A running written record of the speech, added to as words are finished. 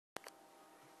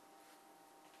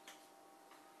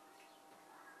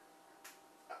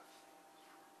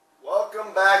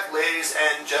Welcome back, ladies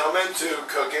and gentlemen, to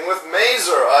Cooking with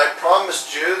Mazer. I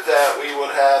promised you that we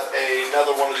would have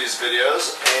another one of these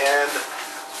videos, and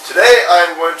today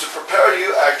I'm going to prepare you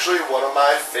actually one of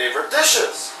my favorite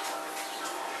dishes.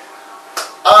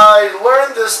 I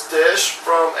learned this dish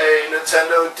from a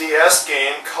Nintendo DS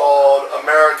game called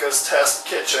America's Test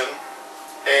Kitchen,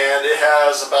 and it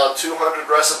has about 200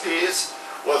 recipes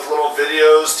with little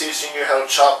videos teaching you how to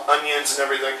chop onions and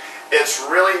everything. It's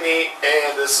really neat,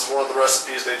 and this is one of the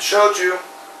recipes they showed you.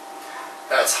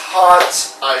 That's hot.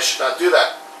 I should not do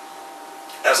that,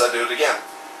 as I do it again.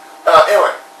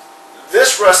 Anyway,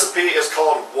 this recipe is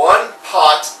called One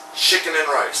Pot Chicken and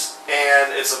Rice,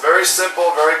 and it's a very simple,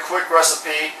 very quick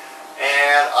recipe,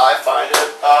 and I find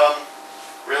it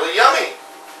really yummy.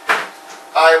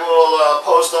 I will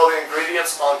post all the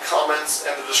ingredients on comments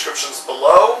and the descriptions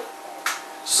below.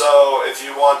 So if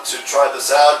you want to try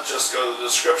this out, just go to the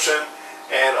description,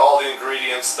 and all the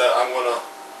ingredients that I'm going to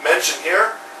mention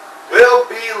here will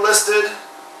be listed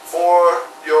for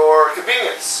your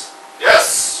convenience.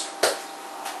 Yes.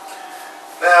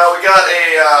 Now we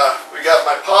got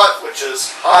my pot, which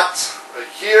is hot right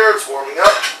here. It's warming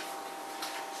up,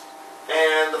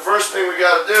 and the first thing we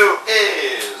got to do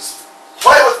is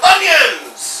play with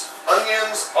onions.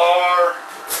 Onions are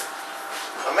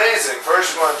amazing.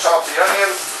 First, you want to chop the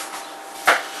onion.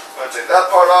 I'm going to take that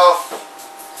part off.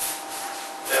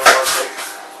 Then we're going to take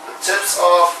the tips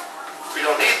off. We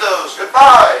don't need those.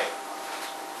 Goodbye.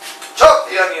 Chop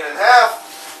the onion in half.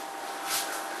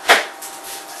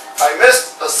 I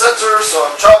missed the center, so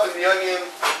I'm chopping the onion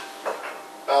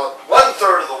about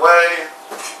 1/3 of the way.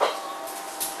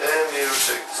 Then you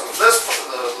take some of this,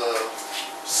 the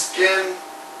skin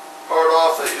part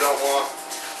off that you don't want.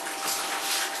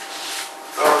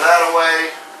 Throw that away,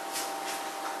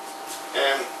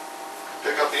 and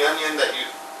pick up the onion that you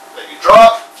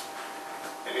drop,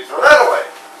 and you throw that away.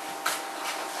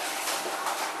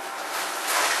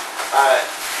 Alright.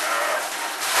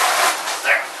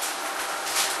 There.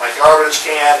 My garbage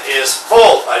can is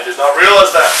full. I did not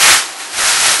realize that.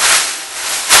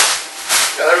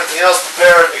 Got everything else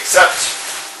prepared except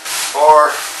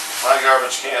for my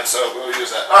garbage can, so we'll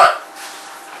use that. Alright.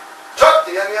 Chop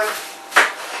the onion.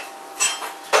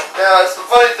 Now, it's the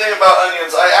funny thing about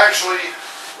onions. I actually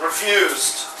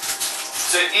refused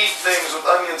to eat things with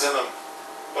onions in them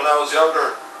when I was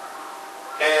younger.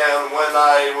 And when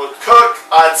I would cook,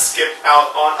 I'd skip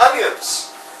out on onions.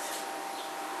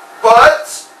 But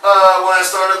when I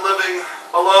started living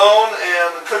alone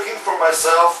and cooking for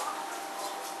myself,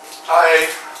 I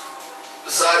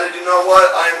decided, you know what,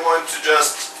 I'm going to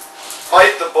just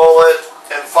bite the bullet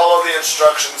and follow the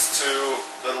instructions to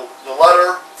the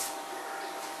letter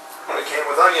when it came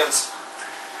with onions.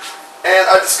 And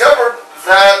I discovered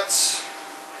that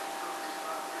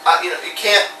you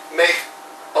can't make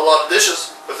a lot of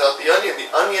dishes without the onion. The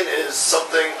onion is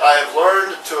something I have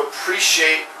learned to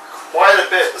appreciate quite a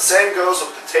bit. The same goes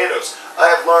with potatoes. I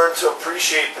have learned to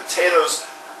appreciate potatoes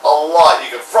a lot. You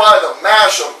can fry them,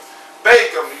 mash them,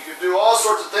 bake them. You can do all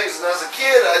sorts of things. And as a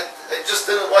kid, I just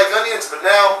didn't like onions, but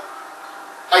now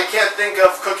I can't think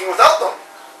of cooking without them.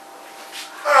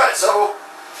 Alright, so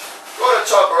we're going to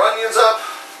chop our onions up,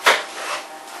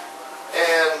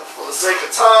 and for the sake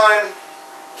of time,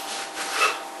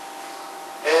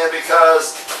 and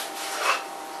because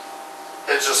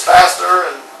it's just faster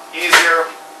and easier,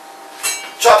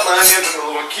 chop my onions into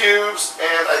little cubes.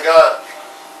 And I got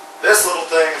this little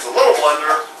thing. It's a little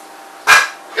blender.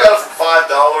 Got it for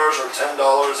 $5 or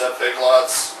 $10 at Big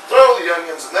Lots. Throw the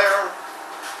onions in there.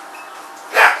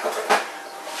 Now,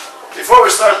 before we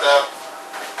start that,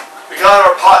 we got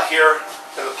our pot here,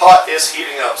 and the pot is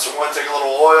heating up. So we're going to take a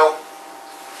little oil.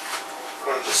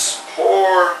 We're going to just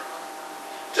pour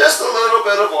just a little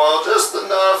bit of oil, just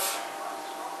enough.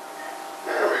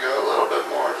 There we go, a little bit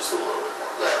more, just a little bit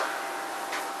more there.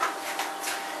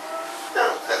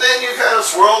 Now, and then you kind of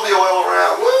swirl the oil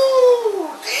around.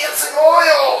 Woo! Dancing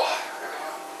oil!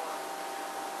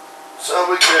 So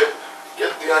we could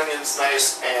get the onions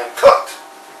nice and cooked.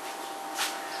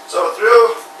 So I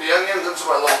threw the onions into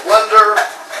my little blender.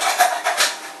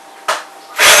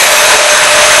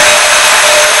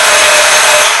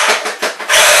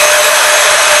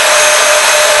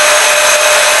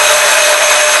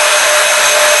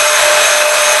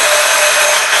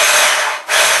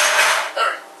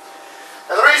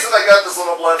 And the reason I got this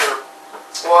little blender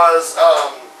was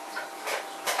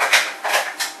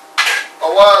a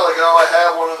while ago I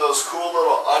had one of those cool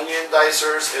little onion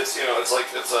dicers. It's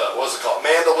it's a, what's it called?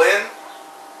 Mandolin.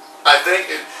 I think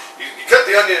you cut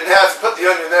the onion in half, you put the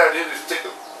onion there, and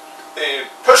you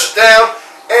push it down,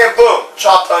 and boom,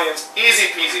 chopped onions,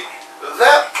 easy peasy.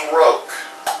 that broke.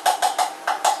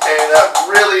 And that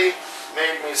really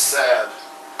made me sad.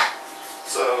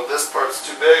 So this part's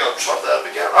too big. I'll chop that up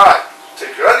again. Alright,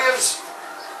 take your onions.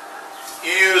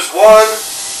 You use one.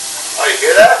 Oh, you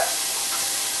hear that?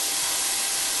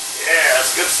 Yeah,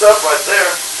 that's good stuff right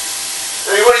there.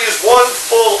 Now you want to use one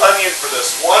full onion for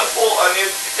this. One full onion.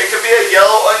 It could be a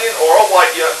yellow onion or a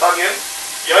white onion.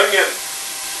 Onion.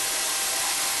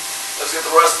 Let's get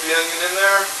the rest of the onion in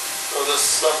there. Throw this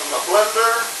stuff in the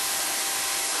blender.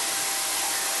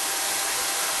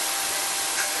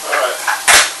 Alright.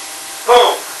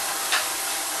 Boom.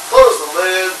 Close the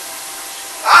lid.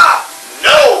 Ah!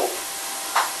 No!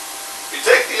 You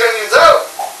take the onions out.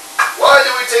 Why do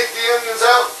we take the onions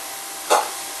out?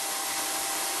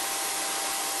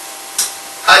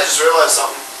 I just realized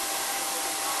something.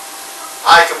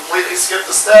 I completely skipped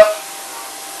a step.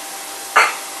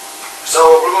 So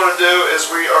what we're going to do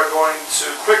is we are going to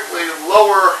quickly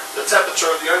lower the temperature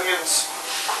of the onions.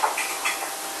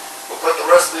 We'll put the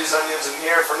rest of these onions in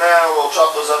here for now. We'll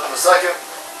chop those up in a second.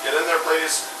 Get in there,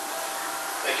 please.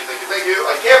 Thank you, thank you, thank you.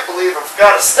 I can't believe I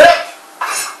forgot a step.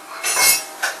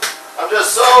 I'm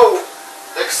just so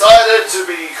excited to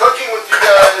be cooking with you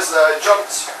guys that I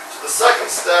jumped to the second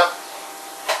step.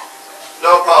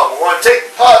 No problem. We want to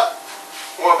take the pot.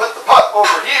 We want to put the pot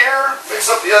over here. Mix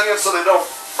up the onions so they don't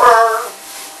burn.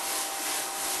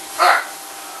 Alright.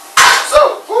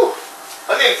 So, whew,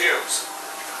 onion fumes.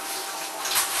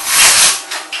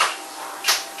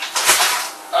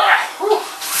 Alright, whew.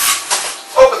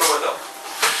 Open the window.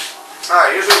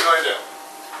 Alright, here's what we're going to do.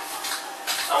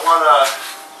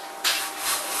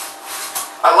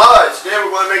 I lied. Today we're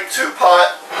going to make 2-pot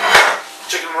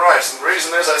chicken and rice. And the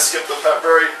reason is I skipped a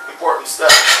very important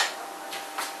step.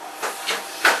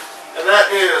 And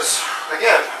that is,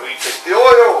 again, we take the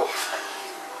oil.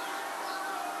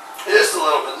 Just a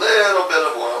little bit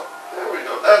of oil. There we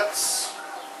go. That's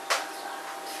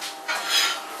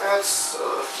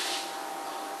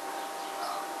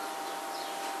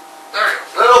there you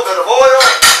go. A little bit of oil.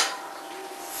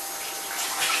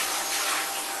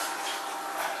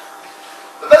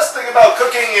 The best thing about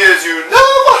cooking is you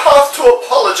never have to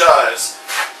apologize.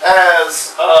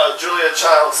 As Julia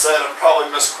Child said, I'm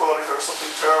probably misquoting her, something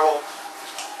terrible.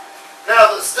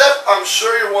 Now the step, I'm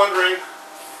sure you're wondering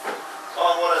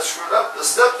on what I screwed up. The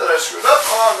step that I screwed up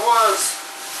on was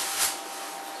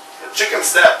the chicken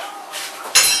step.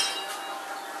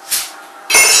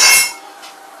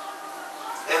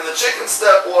 And the chicken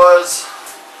step was,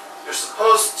 you're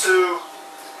supposed to,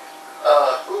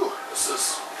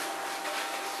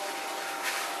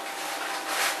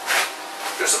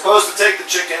 you're supposed to take the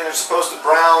chicken, you're supposed to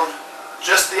brown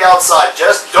just the outside.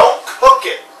 Just don't cook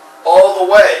it all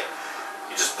the way.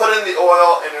 You just put in the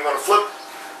oil and you're going to flip,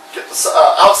 get the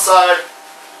outside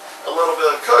a little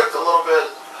bit cooked, a little bit.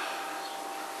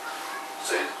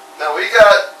 See, now we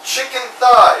got chicken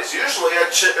thighs. Usually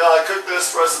I cook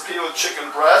this recipe with chicken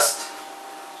breast,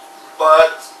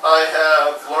 but I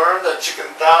have learned that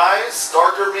chicken thighs,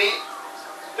 darker meat,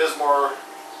 is more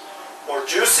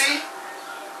juicy.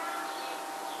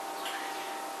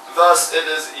 Thus, it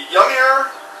is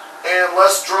yummier and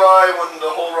less dry when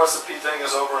the whole recipe thing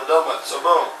is over and done with. So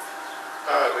boom.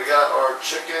 Alright, we got our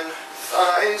chicken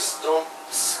thighs. Don't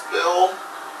spill.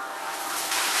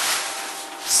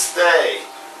 Stay.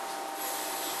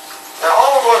 Now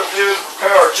all we're going to do to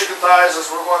prepare our chicken thighs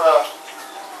is we're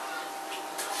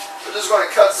just going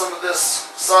to cut some of this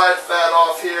side fat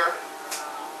off here.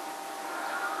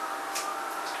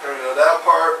 There we go, that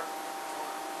part.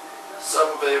 Some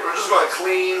of it, we're just going to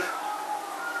clean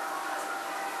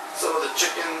some of the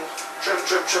chicken, trim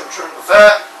the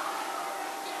fat.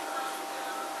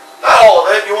 Not all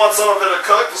of it, you want some of it to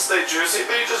cook to stay juicy,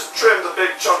 but you just trim the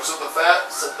big chunks of the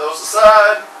fat, set those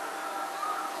aside.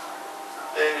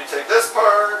 And you take this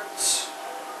part.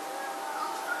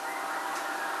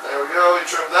 There we go, you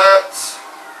trim that.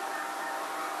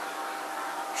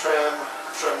 Trim.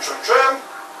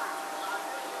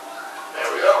 There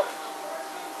we go.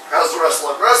 How's the rest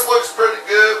look? The rest looks pretty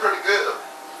good,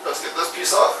 Let's get this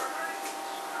piece off.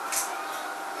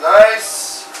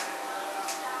 Nice.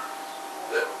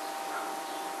 There.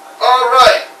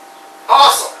 Alright.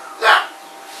 Awesome. Now,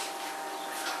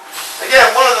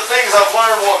 again, one of the things I've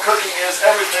learned while cooking is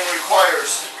everything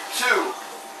requires 2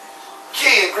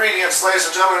 key ingredients, ladies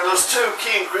and gentlemen. And those 2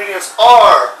 key ingredients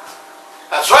are,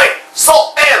 that's right,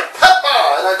 salt and pepper.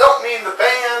 And I don't mean the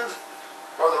band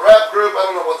or the rap group. I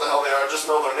don't know what the hell they are. I just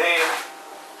know their name.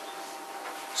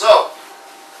 So,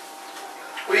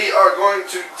 we are going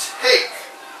to take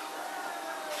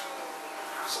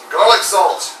some garlic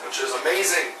salt, which is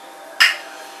amazing.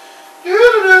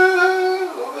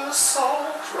 little bit of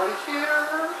salt right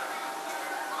here.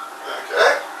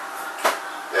 Okay.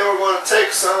 Then we're going to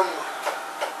take some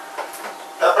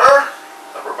pepper.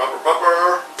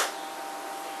 Pepper.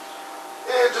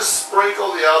 And just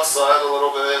sprinkle the outside a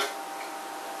little bit.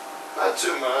 Not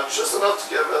too much, just enough to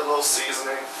give it a little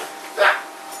seasoning. Now,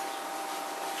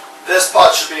 this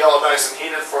pot should be all nice and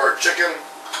heated for our chicken.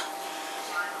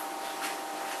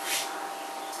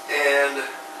 And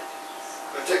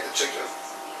I'm going to take the chicken.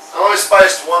 I only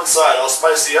spiced one side. I'll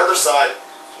spice the other side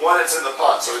when it's in the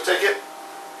pot. So we take it.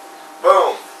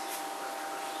 Boom.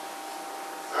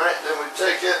 Alright, then we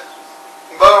take it.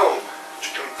 Boom.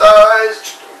 Chicken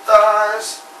thighs.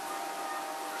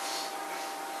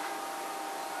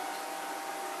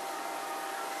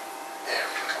 There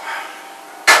we go.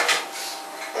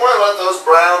 I want to let those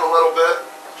brown a little bit.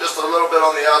 Just a little bit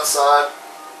on the outside.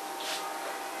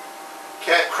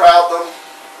 Can't crowd them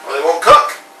or they won't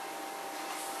cook.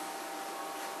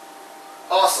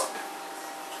 Awesome.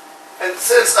 And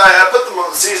since I put them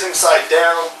on the seasoning side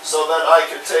down so that I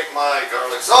could take my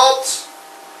garlic salt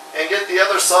and get the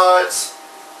other sides,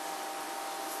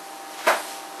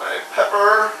 my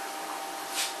pepper,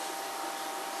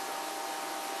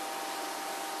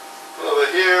 a little bit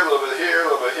here, a little bit here,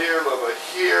 a little bit here, a little bit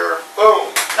here,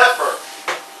 boom, pepper.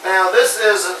 Now this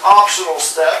is an optional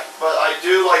step, but I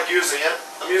do like using it.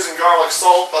 I'm using garlic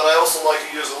salt, but I also like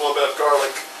to use a little bit of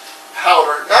garlic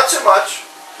powder. Not too much,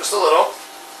 just a little.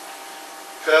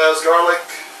 Because garlic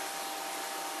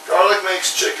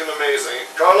makes chicken amazing.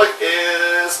 Garlic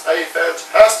is a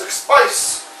fantastic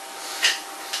spice.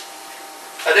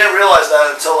 I didn't realize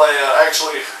that until I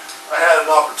had an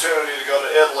opportunity to go to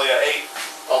Italy. I ate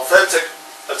authentic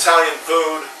Italian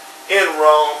food in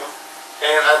Rome,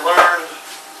 and I learned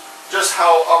just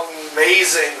how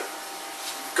amazing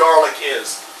garlic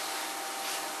is.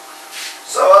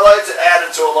 So I like to add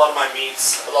it to a lot of my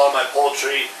meats, a lot of my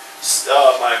poultry,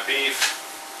 my beef.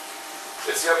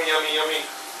 It's yummy, yummy, yummy.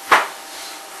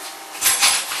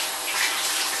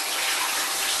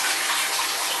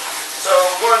 So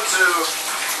I'm going to,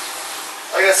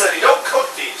 like I said, you don't cook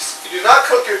these. You do not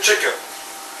cook your chicken.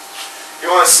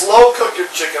 You want to slow cook your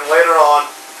chicken later on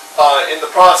in the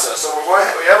process. So we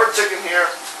have our chicken here.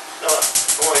 I'm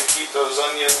going to keep those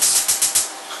onions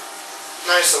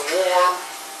nice and warm.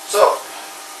 So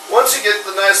once you get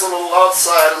the nice little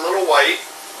outside a little white,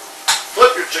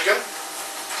 flip your chicken.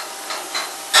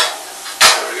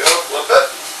 There we go, flip it.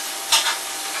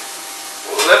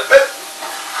 Flip it.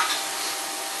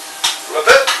 Flip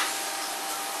it.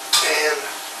 And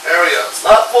there we go. It's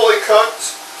not fully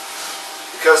cooked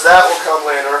because that will come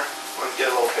later. I'm going to get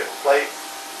a little paper plate.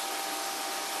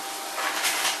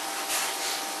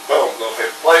 Boom, little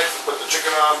paper plate. Put the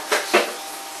chicken on.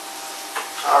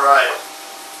 Alright.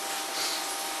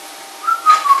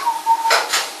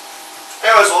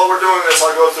 Anyways, while we're doing this,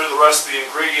 I'll go through the rest of the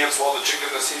ingredients while the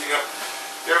chicken is heating up.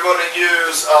 You're going to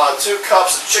use 2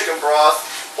 cups of chicken broth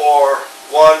or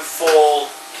 1 full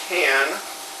can.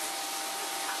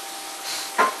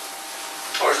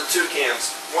 Or is it 2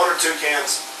 cans? 1 or 2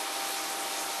 cans.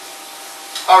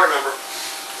 I'll remember.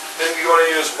 Then you're going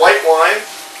to use white wine,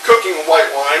 cooking white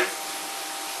wine.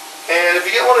 And if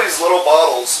you get one of these little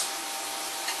bottles,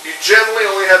 you generally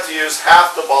only have to use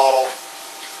half the bottle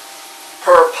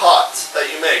per pot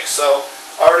that you make. So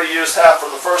I already used half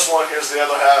for the first one. Here's the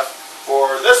other half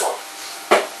for this one.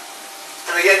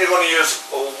 And again, you're going to use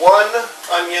 1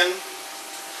 onion,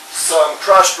 some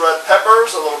crushed red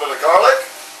peppers, a little bit of garlic,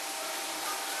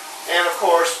 and of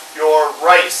course your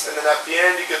rice. And then at the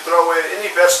end you can throw in any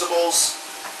vegetables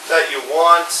that you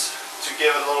want to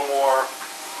give it a little more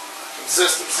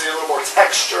consistency, a little more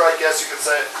texture, I guess you could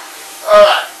say.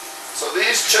 Alright, so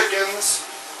these chickens,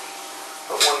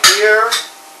 put one here,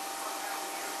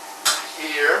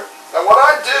 here. Now what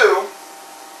I do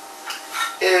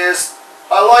is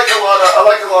I like a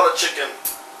lot of chicken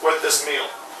with this meal.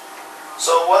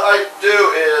 So what I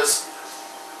do is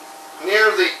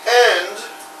near the end,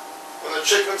 when the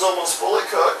chicken's almost fully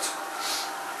cooked,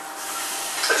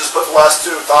 I just put the last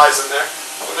 2 thighs in there.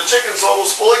 When the chicken's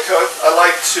almost fully cooked, I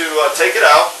like to take it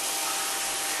out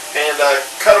and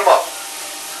cut them up.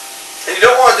 And you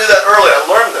don't want to do that early. I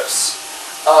learned this.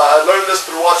 I learned this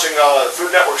through watching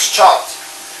Food Network's Chopped.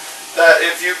 That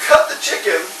if you cut the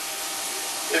chicken,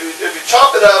 if you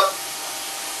chop it up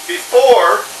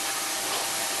before,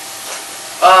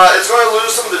 it's going to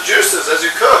lose some of the juices as you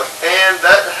cook, and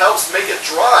that helps make it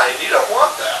dry, and you don't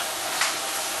want that.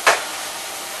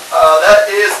 That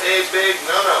is a big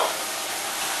no-no.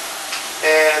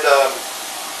 And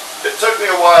it took me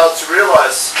a while to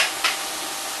realize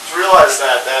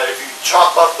that if you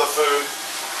chop up the food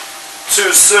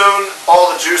too soon,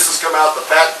 all the juices come out, the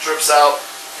fat drips out,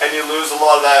 and you lose a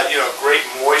lot of that, great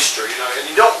moisture, and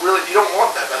you don't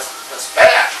want that. That's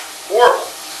bad, horrible.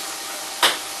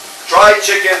 Dry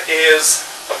chicken is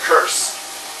a curse,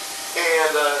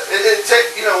 and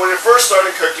when you're first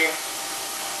starting cooking,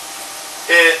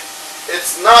 it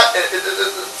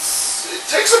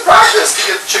takes some practice to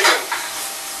get the chicken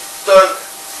done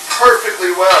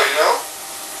perfectly well,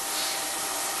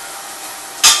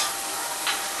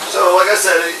 So, like I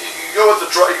said, you go with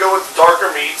the darker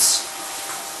meats,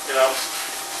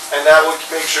 and that will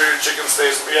make sure your chicken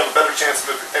stays. You have a better chance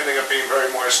of it ending up being very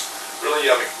moist, really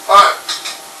yummy. All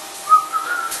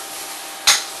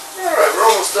right, we're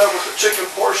almost done with the chicken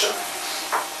portion,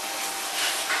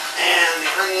 and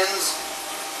the onions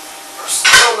are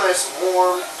still nice and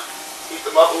warm. Heat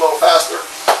them up a little faster,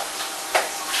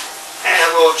 and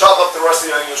we'll chop up the rest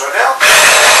of the onions right now.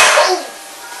 Oh!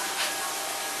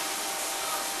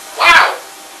 Wow,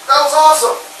 that was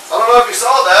awesome. I don't know if you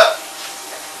saw that.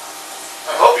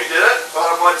 I hope you did it. But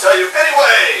I'm going to tell you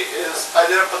anyway is I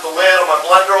didn't put the lid on my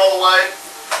blender all the way.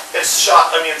 It shot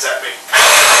onions at me.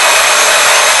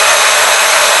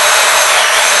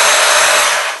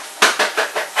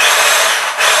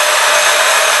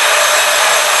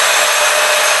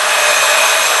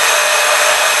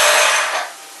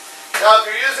 Now, if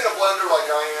you're using a blender like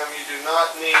I am, you do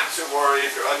not need to worry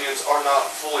if your onions are not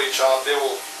fully chopped.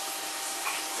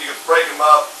 You can break them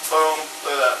up, boom,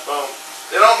 look at that, boom.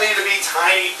 They don't need to be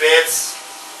tiny bits,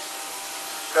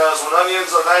 because when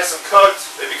onions are nice and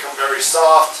cooked, they become very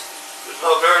soft. There's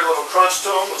very little crunch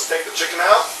to them. Let's take the chicken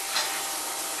out.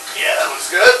 Yeah, that looks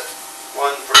good.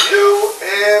 One for you,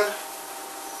 and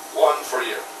one for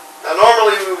you. Now,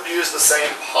 normally we would use the same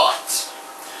pot,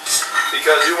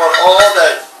 because you want all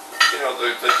that,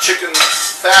 the chicken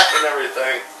fat and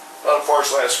everything. But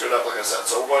unfortunately, I screwed up, like I said.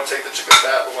 So we're going to take the chicken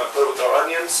fat, we're going to put it with our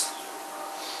onions.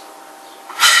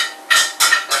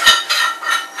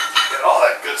 Get all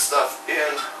that good stuff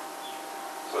in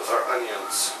with our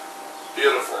onions.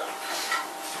 Beautiful.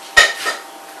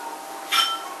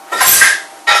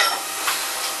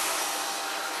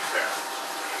 There.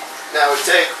 Now we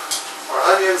take our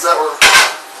onions that we're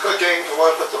cooking, we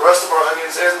want to put the rest of our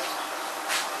onions in.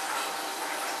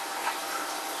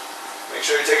 Make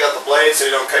sure you take out the blade so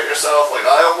you don't cut yourself like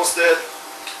I almost did.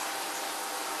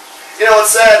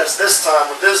 What's sad is this time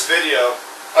with this video,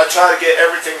 I try to get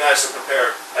everything nice and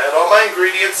prepared. I had all my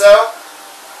ingredients out,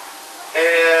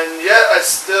 and yet I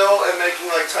still am making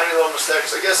like tiny little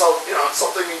mistakes. I guess it's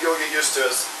something you'll get used to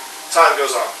as time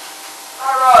goes on.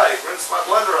 Alright, rinse my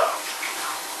blender out.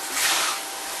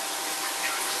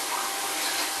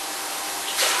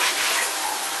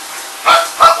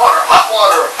 Hot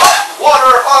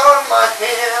water on my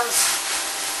hands.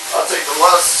 I'll take the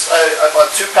less. I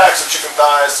bought 2 packs of chicken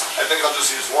thighs. I think I'll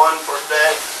just use 1 for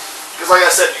today. Because like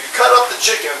I said, you can cut up the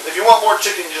chicken. If you want more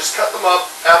chicken, you just cut them up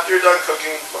after you're done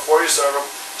cooking, before you serve them.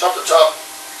 Chop the chop,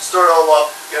 stir it all up,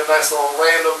 get a nice little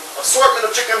random assortment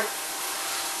of chicken.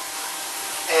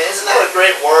 And isn't that a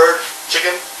great word,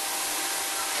 chicken?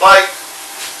 Like,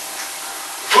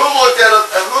 who looked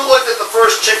at the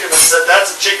first chicken and said,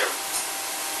 that's a chicken?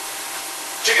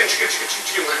 Chicken.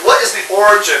 Like, what is the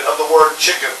origin of the word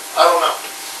chicken? I don't know.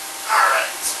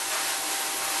 Alright.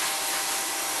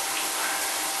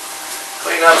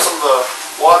 Clean out some of the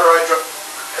water I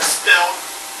spilled.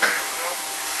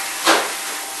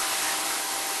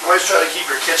 Always try to keep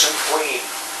your kitchen clean.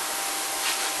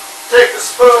 Take the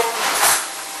spoon.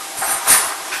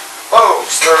 Boom.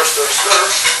 Stir.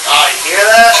 Ah, you hear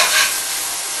that?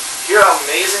 Hear how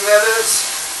amazing that is?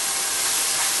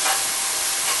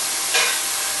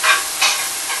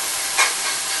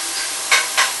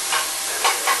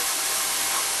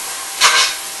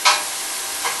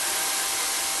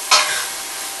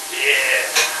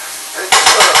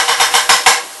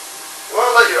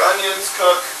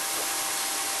 Cook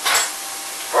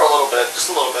for a little bit, just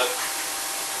a little bit,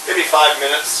 maybe 5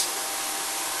 minutes.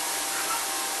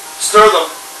 Stir them,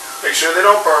 make sure they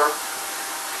don't burn.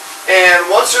 And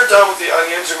once you're done with the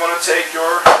onions, you're going to take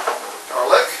your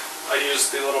garlic. I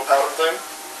use the little powder thing.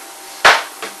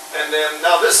 And then,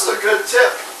 now this is a good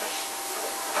tip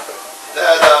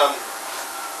that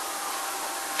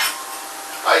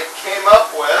I came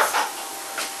up with.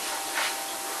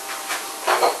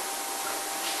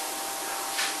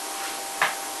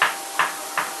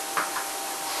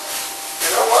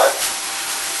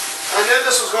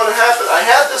 This was going to happen. I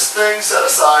had this thing set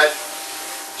aside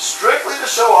strictly to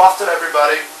show off to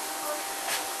everybody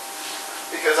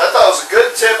because I thought it was a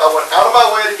good tip. I went out of my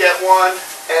way to get one,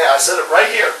 and I set it right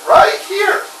here.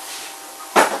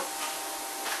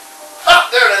 Ah,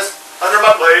 there it is, under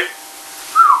my plate.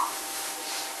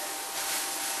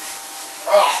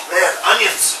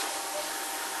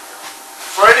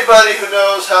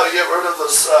 knows how to get rid of the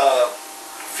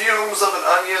fumes of an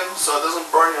onion so it doesn't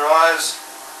burn your eyes,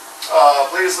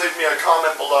 please leave me a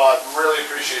comment below. I'd really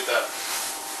appreciate that.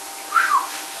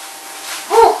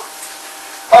 Whew.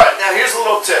 Alright, now here's a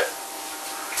little tip.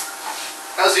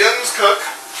 As the onions cook,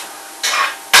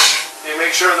 you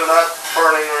make sure they're not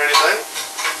burning or anything.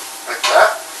 Like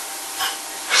that.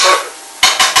 Perfect.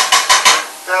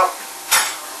 Now,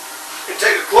 you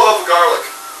take a clove of garlic.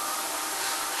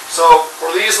 So,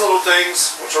 for these little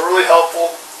things, which are really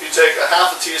helpful, you take a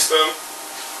half a teaspoon.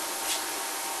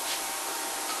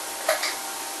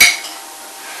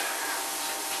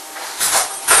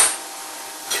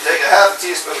 You take a half a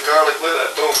teaspoon of garlic, look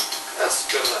at that, boom. That's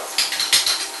good enough.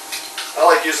 I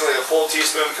like using like a full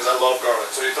teaspoon because I love garlic.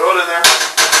 So you throw it in there.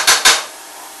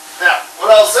 Now,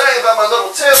 what I was saying about my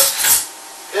little tip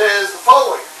is the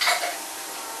following.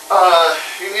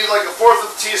 You need like a fourth of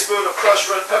a teaspoon of crushed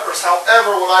red peppers.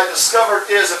 However, what I discovered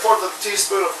is a fourth of a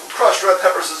teaspoon of crushed red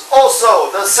peppers is also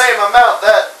the same amount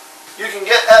that you can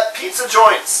get at pizza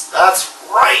joints. That's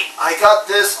right. I got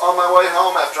this on my way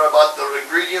home after I bought the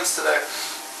ingredients today.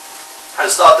 I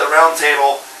stopped at Round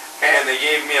Table and they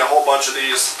gave me a whole bunch of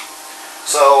these.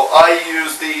 So I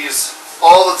use these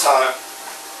all the time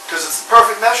because it's the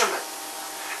perfect measurement.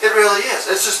 It really is.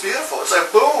 It's just beautiful. It's like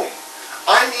boom.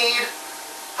 I need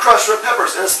crushed red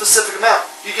peppers in a specific amount.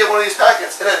 You get one of these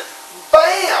packets and then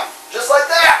bam! Just like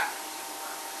that.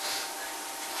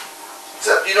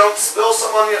 Except you don't spill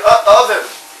some on your oven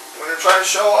when you're trying to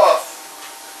show off.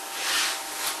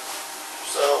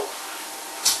 So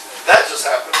that just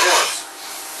happened once.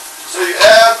 So you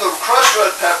add the crushed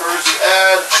red peppers, you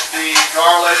add the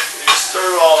garlic, and you stir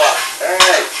it all up.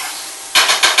 Hey!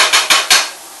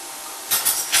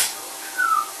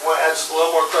 I want to add just a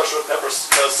little more crushed red peppers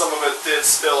because some of it did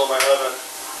spill in my oven.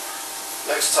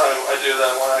 Next time I do that,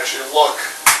 I want to actually look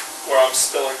where I'm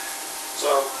spilling.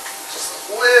 So just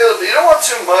a little bit. You don't want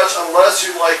too much unless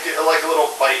you like it like a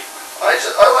little bite. I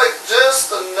like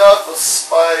just enough of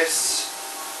spice.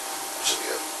 Should be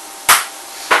good.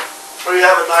 Or you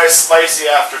have a nice spicy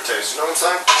aftertaste, you know what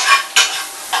I'm saying?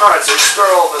 Alright, so you stir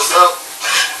all this up.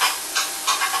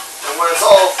 And when it's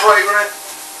all fragrant,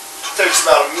 it takes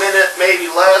about a minute, maybe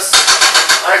less.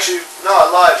 Actually, no, I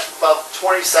lied, about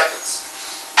 20 seconds.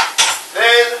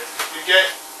 Then you get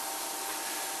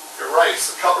your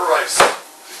rice, a cup of rice.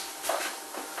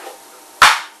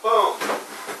 Boom.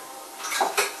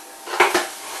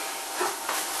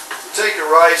 You take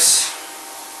your rice,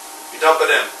 you dump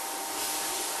it in.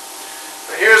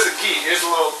 Now here's the key, here's a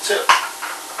little tip.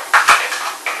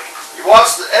 You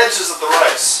watch the edges of the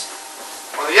rice.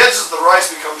 When the edges of the rice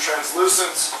become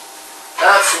translucent,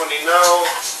 that's when you know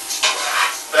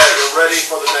that you're ready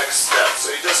for the next step. So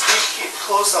you just keep a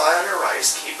close eye on your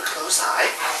rice, keep a close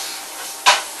eye.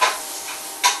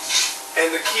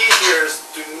 And the key here is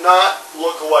do not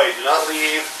look away, do not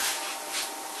leave,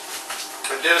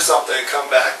 and do something and come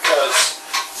back, because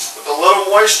with the little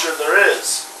moisture there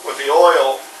is with the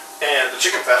oil and the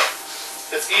chicken fat,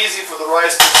 it's easy for the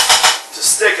rice to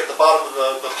stick at the bottom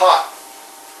of the pot.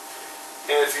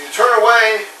 And if you turn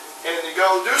away and you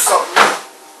go do something,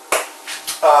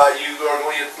 you are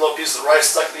going to get a little piece of rice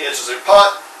stuck at the edges of your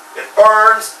pot. It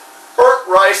burns. Burnt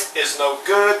rice is no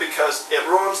good because it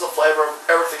ruins the flavor of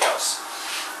everything else.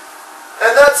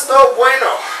 And that's no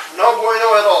bueno. No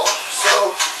bueno at all.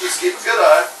 So just keep a good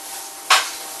eye.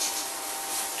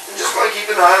 You just want to keep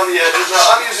an eye on the edges.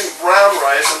 Now I'm using brown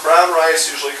rice, and brown rice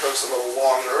usually cooks a little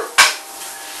longer.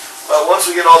 But once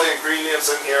we get all the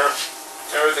ingredients in here,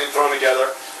 everything thrown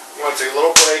together, we're going to take a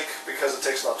little break because it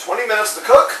takes about 20 minutes to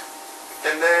cook,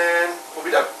 and then we'll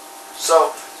be done.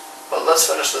 So, but let's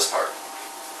finish this part.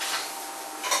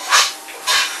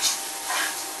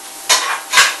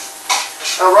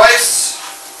 Now rice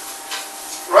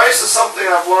is something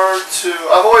I've learned to,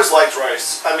 I've always liked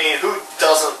rice. I mean, who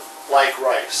doesn't like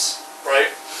rice,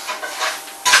 right?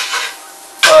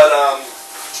 But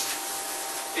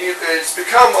it's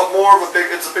become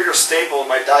it's a bigger staple in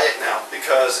my diet now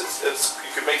because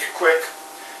you can make it quick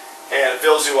and it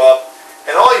fills you up.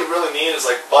 And all you really need is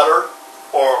like butter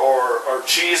or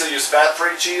cheese. I use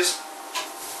fat-free cheese.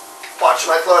 Watch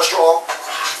my cholesterol.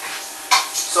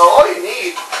 So all you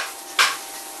need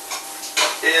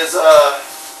is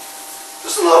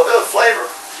just a little bit of flavor.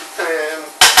 And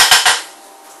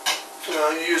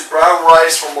you use brown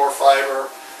rice for more fiber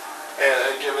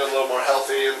and give it a little more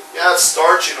healthy. And yeah, it's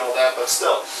starchy and all that, but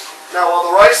still. Now while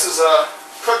the rice is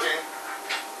cooking,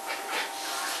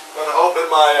 I'm going to open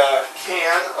my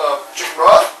can of chicken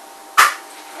broth.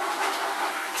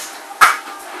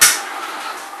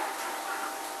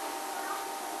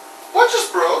 What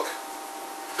just broke?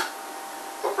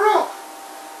 What broke?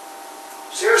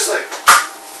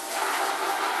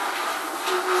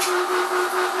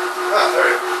 Ah, there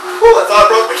you go. Ooh, I thought I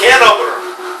broke the can opener.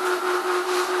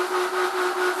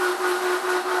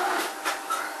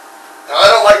 Now, I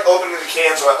don't like opening the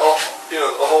cans right,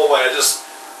 the whole way. I just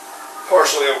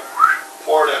partially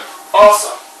pour it in.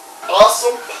 Awesome.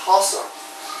 Awesome. Awesome.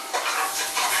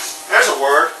 There's a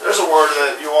word. There's a word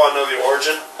that you want to know the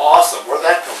origin. Awesome. Where'd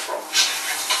that come from?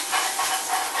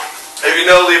 If you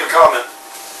know, leave a comment.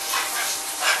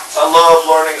 I love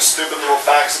learning stupid little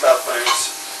facts about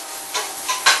things.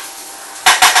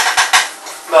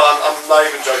 No, I'm not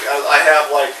even joking. I have,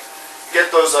 like,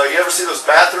 get those, you ever see those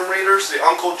bathroom readers? The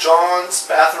Uncle John's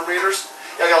bathroom readers?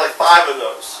 Yeah, I got like 5 of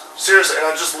those. Seriously, and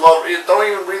I just love, don't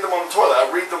even read them on the toilet.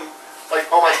 I read them, like,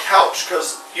 on my couch,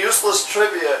 because useless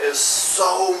trivia is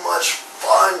so much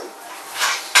fun.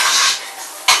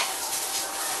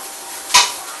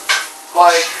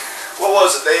 Like, what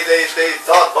was it? They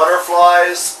thought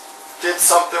butterflies did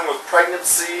something with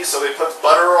pregnancy, so they put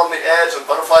butter on the edge and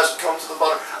butterflies would come to the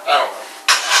butter. I don't know.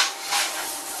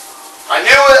 I knew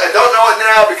it, I don't know it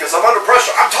now because I'm under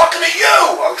pressure. I'm talking to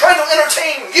you! I'm trying to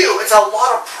entertain you! It's a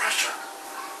lot of pressure.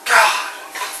 God.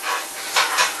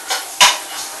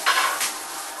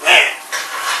 Man.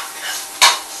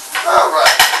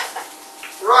 Alright.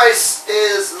 Rice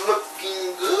is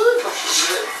looking good.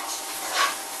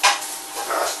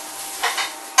 Alright.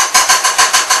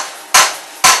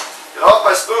 Get off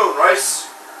my spoon, rice.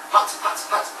 Hot, hot,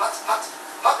 hot, hot, hot.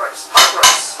 Hot rice, hot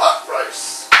rice, hot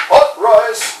rice. Hot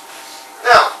rice.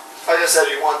 Now, like I said,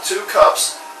 you want 2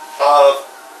 cups of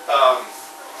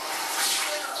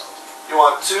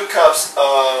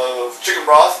chicken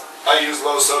broth. I use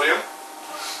low sodium.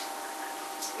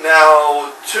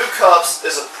 Now, 2 cups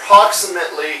is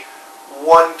approximately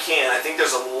 1 can. I think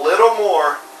there's a little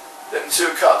more than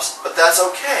 2 cups, but that's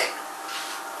okay.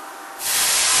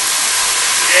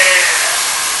 Yeah.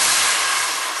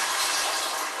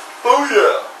 Oh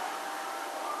yeah.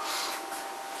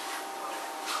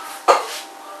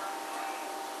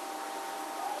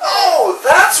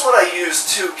 That's what I use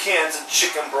 2 cans of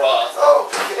chicken broth.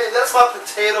 Okay, that's my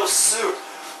potato soup.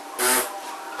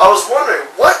 I was wondering,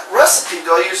 what recipe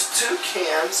do I use 2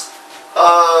 cans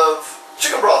of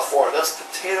chicken broth for? That's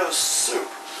potato soup.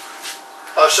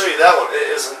 I'll show you that one.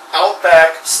 It is an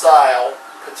Outback style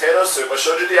potato soup. I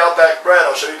showed you the Outback bread.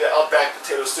 I'll show you the Outback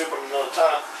potato soup another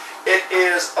time. It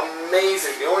is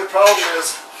amazing. The only problem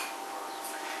is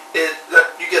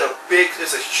you get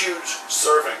it's a huge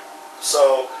serving.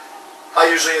 So I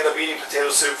usually end up eating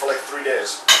potato soup for like 3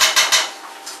 days.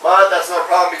 But that's no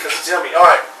problem because it's yummy.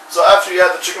 Alright, so after you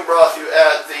add the chicken broth, you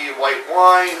add the white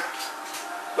wine.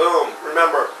 Boom.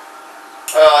 Remember,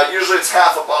 usually it's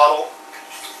half a bottle.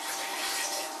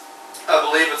 I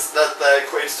believe that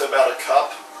equates to about a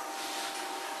cup.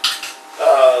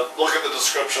 Look at the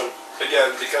description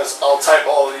again because I'll type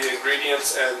all the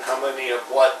ingredients and how many of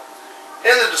what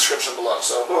in the description below.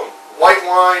 So boom, white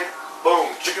wine.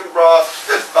 Boom, chicken broth.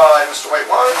 Goodbye, Mr. White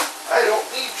Wine. I don't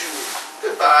need you.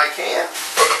 Goodbye, can.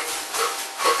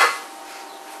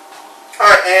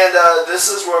 Alright, and this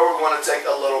is where we're going to take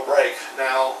a little break.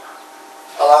 Now,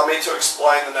 allow me to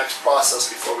explain the next process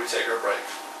before we take our break.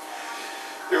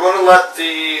 You're going to let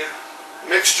the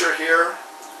mixture here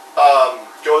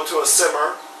go to a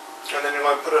simmer, and then you're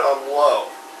going to put it on low.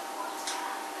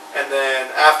 And then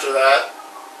after that,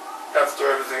 after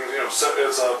everything,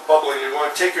 is bubbling, you're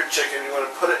going to take your chicken, you're going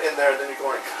to put it in there, and then you're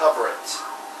going to cover it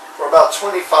for about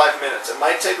 25 minutes. It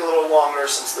might take a little longer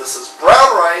since this is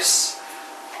brown rice,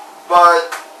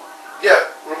 but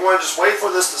yeah, we're going to just wait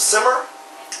for this to simmer.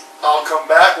 I'll come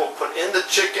back, we'll put in the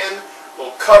chicken,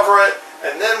 we'll cover it,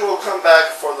 and then we'll come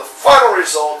back for the final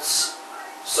results.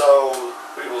 So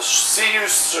we will see you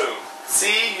soon.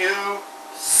 See you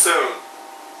soon.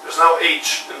 There's no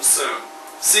H in soon.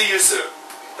 See you soon.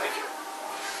 Thank you.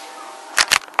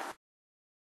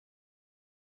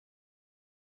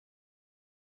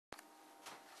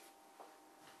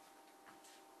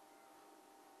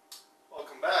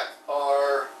 Welcome back.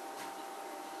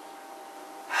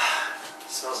 It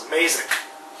smells amazing.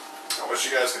 I wish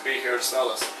you guys could be here to smell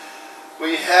this.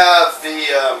 We have the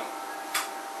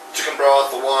chicken broth,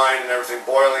 the wine, and everything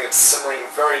boiling. It's simmering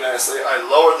very nicely. I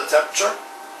lowered the temperature.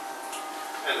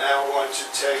 And now we're going to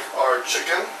take our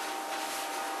chicken.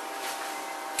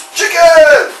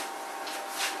 Chicken!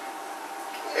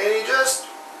 And you just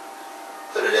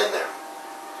put it in there.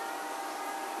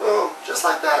 Boom. Just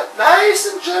like that. Nice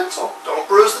and gentle. Don't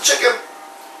bruise the chicken.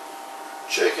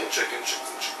 Chicken, chicken,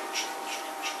 chicken, chicken, chicken,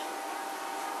 chicken, chicken.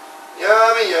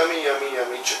 Yummy, yummy, yummy,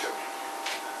 yummy chicken.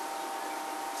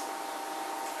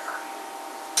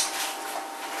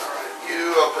 Alright,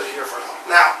 I'll put it here for now.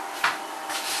 Now,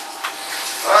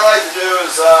 what I like to do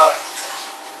is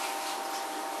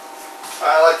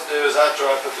do is after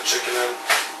I put the chicken in,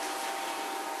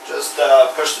 just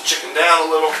push the chicken down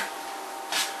a little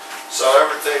so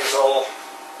everything's all,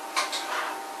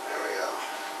 there we go.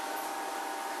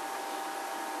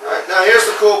 Alright, now here's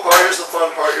the cool part, here's the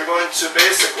fun part. You're going to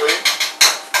basically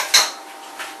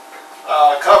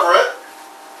cover it.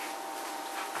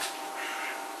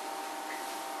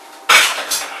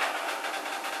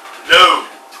 No!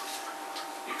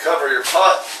 You cover your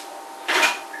pot,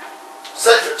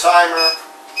 set your timer.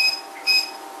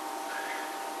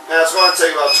 Now it's going to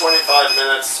take about 25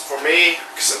 minutes. For me,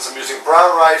 since I'm using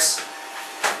brown rice,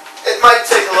 it might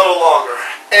take a little longer.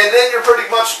 And then you're pretty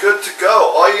much good to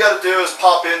go. All you got to do is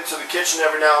pop into the kitchen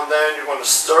every now and then. You're going to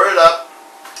stir it up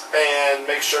and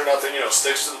make sure nothing,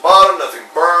 sticks to the bottom, nothing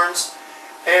burns.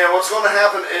 And what's going to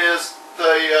happen is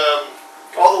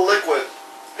all the liquid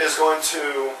is going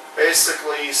to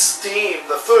basically steam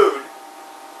the food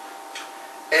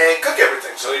and cook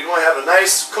everything. So you're going to have a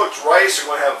nice cooked rice, you're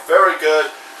going to have very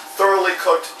good, thoroughly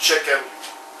cooked chicken.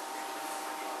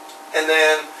 And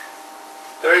then,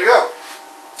 there you go.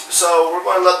 So we're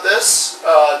going to let this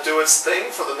do its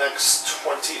thing for the next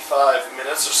 25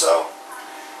 minutes or so.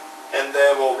 And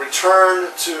then we'll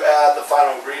return to add the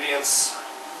final ingredients,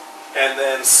 and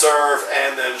then serve,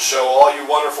 and then show all you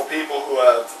wonderful people who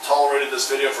have tolerated this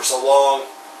video for so long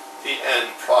the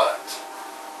end product.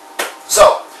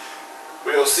 So,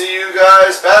 we will see you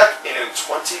guys back in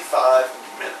 25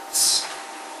 minutes.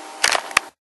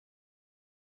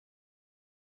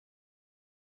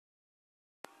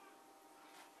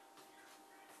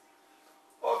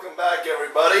 Welcome back,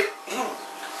 everybody.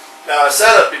 Now, I said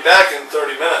I'd be back in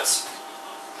 30 minutes.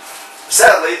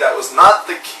 Sadly, that was not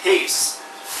the case.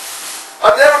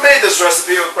 I've never made this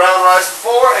recipe with brown rice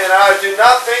before, and I do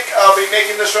not think I'll be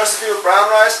making this recipe with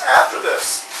brown rice after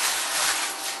this.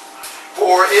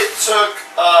 For it took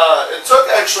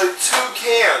actually 2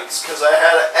 cans, because I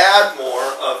had to add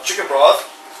more of chicken broth,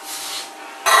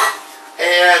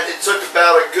 and it took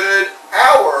about a good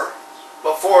hour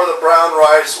before the brown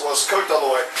rice was cooked all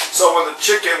the way. So when the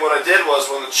chicken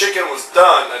was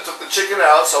done, I took the chicken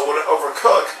out so it wouldn't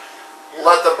overcook,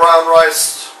 let the brown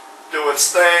rice do its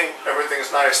thing,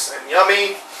 everything's nice and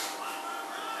yummy,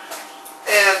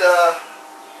 and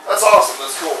that's awesome,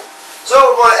 that's cool. So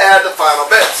we're going to add the final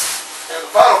bits, and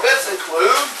the final bits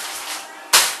include,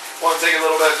 want to take a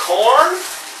little bit of corn,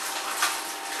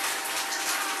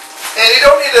 and you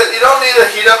don't need to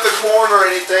heat up the corn or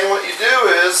anything. What you do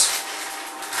is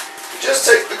you just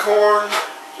take the corn.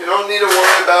 You don't need to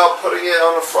worry about putting it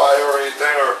on a fryer or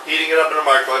anything, or heating it up in a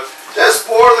microwave. Just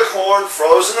pour the corn,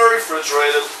 frozen or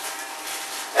refrigerated,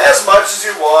 as much as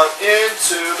you want,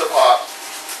 into the pot.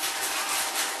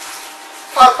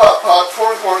 Pot, pot, pot,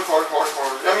 corn, corn, corn, corn,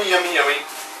 corn. Yummy, yummy, yummy.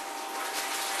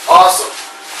 Awesome.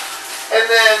 And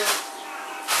then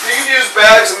you can use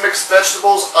bags of mixed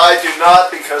vegetables. I do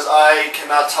not, because I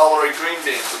cannot tolerate green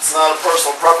beans. It's not a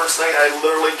personal preference thing. I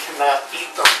literally cannot eat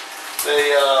them.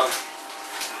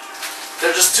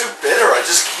 They're just too bitter. I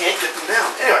just can't get them down.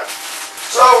 Anyway,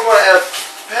 so we're going to add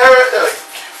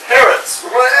carrots. We're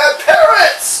going to add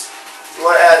parrots. We're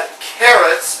going to add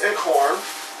carrots and corn.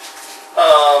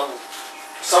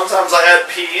 Sometimes I add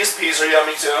peas. Peas are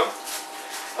yummy too.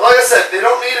 And like I said, they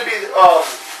don't need to be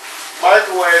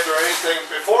microwaved or anything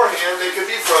beforehand. They could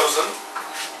be frozen.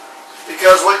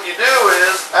 Because what you do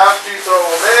is, after you throw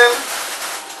them in,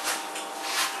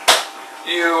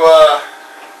 you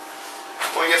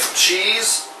want to get some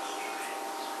cheese.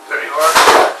 There you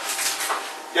are.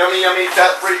 Yummy, yummy,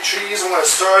 fat-free cheese. I'm going to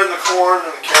stir in the corn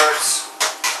and the carrots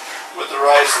with the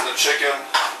rice and the chicken.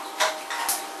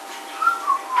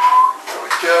 There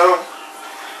we go.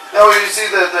 Now you see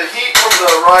the heat from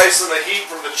the rice and the heat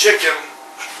from the chicken.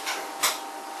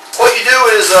 What you do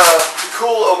is,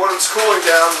 when it's cooling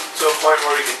down to a point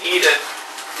where you can eat it,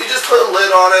 you just put a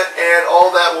lid on it, and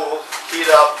all that will heat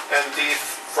up and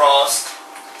defrost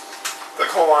the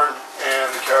corn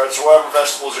and the carrots or whatever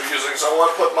vegetables you're using. So I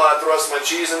want to put the rest of my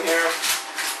cheese in here.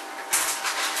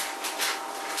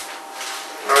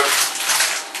 Alright.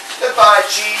 Goodbye,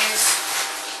 cheese.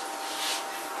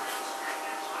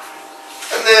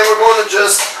 And then we're going to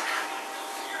just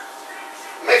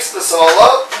mix this all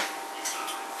up.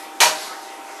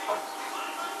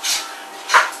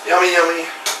 Yummy, yummy.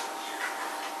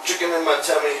 Chicken in my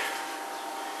tummy.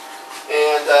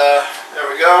 And there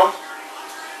we go.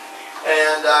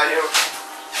 And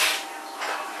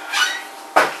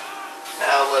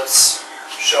now let's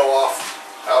show off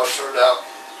how it turned out.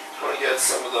 I'm going to get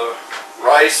some of the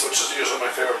rice, which is usually my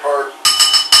favorite part.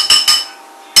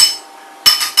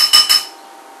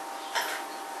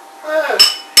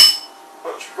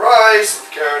 Bunch of rice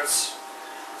with carrots.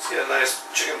 Let's get a nice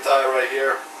chicken thigh right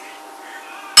here.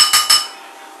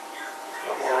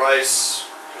 No more rice,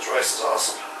 because rice is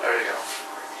awesome. There you go.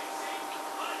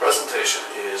 Presentation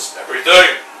is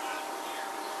everything.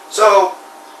 So,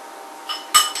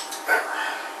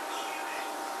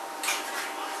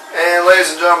 and ladies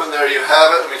and gentlemen, there you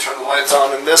have it. Let me turn the lights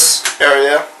on in this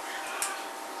area.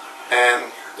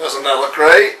 And doesn't that look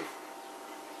great?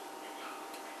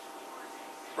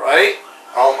 Right?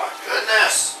 Oh my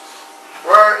goodness.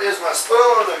 Where is my spoon?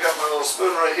 I've got my little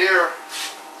spoon right here.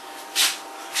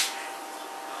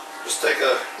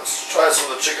 Let's try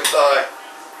some of the chicken thigh.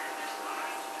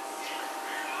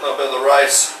 A little bit of the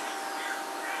rice.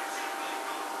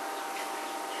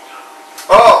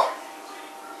 Oh!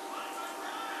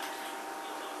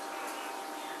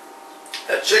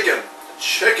 That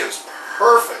chicken's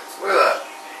perfect. Look at that.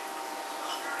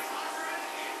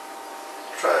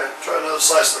 Try another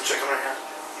slice of the chicken right here.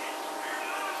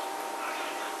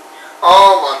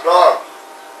 Oh my God.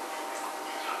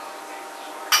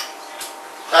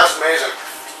 That's amazing.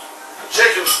 The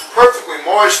chicken's perfectly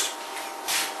moist.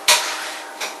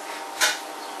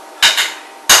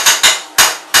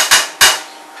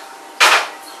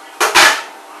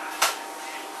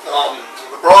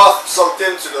 The broth soaked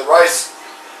into the rice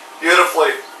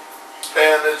beautifully.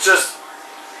 And it's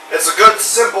a good,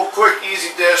 simple, quick,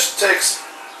 easy dish. It takes,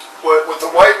 with the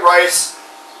white rice,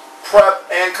 prep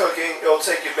and cooking, it'll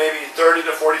take you maybe 30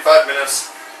 to 45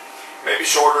 minutes. Maybe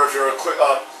shorter if you're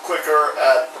quicker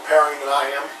at preparing than I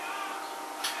am.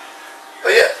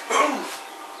 But yeah,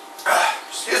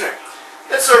 excuse me.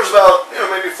 It serves about,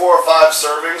 maybe 4 or 5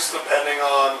 servings, depending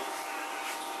on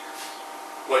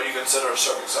what you consider a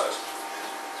serving size.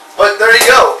 But there you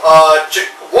go.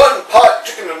 One pot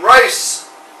chicken and rice,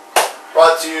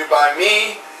 brought to you by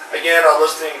me. Again, I'll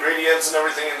list the ingredients and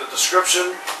everything in the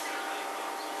description.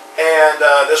 And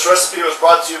this recipe was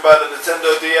brought to you by the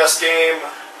Nintendo DS game,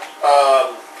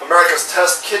 America's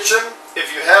Test Kitchen.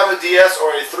 If you have a DS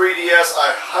or a 3DS,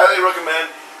 I highly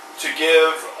recommend to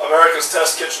give America's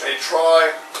Test Kitchen a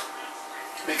try,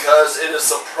 because it is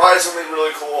surprisingly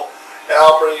really cool. And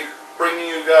I'll bring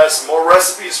you guys some more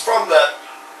recipes from that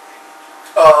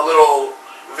little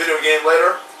video game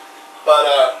later. But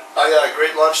I got a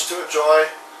great lunch to enjoy,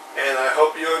 and I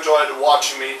hope you enjoyed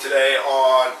watching me today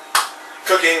on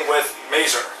Cooking with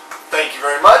Mazer. Thank you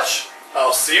very much.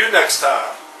 I'll see you next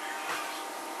time.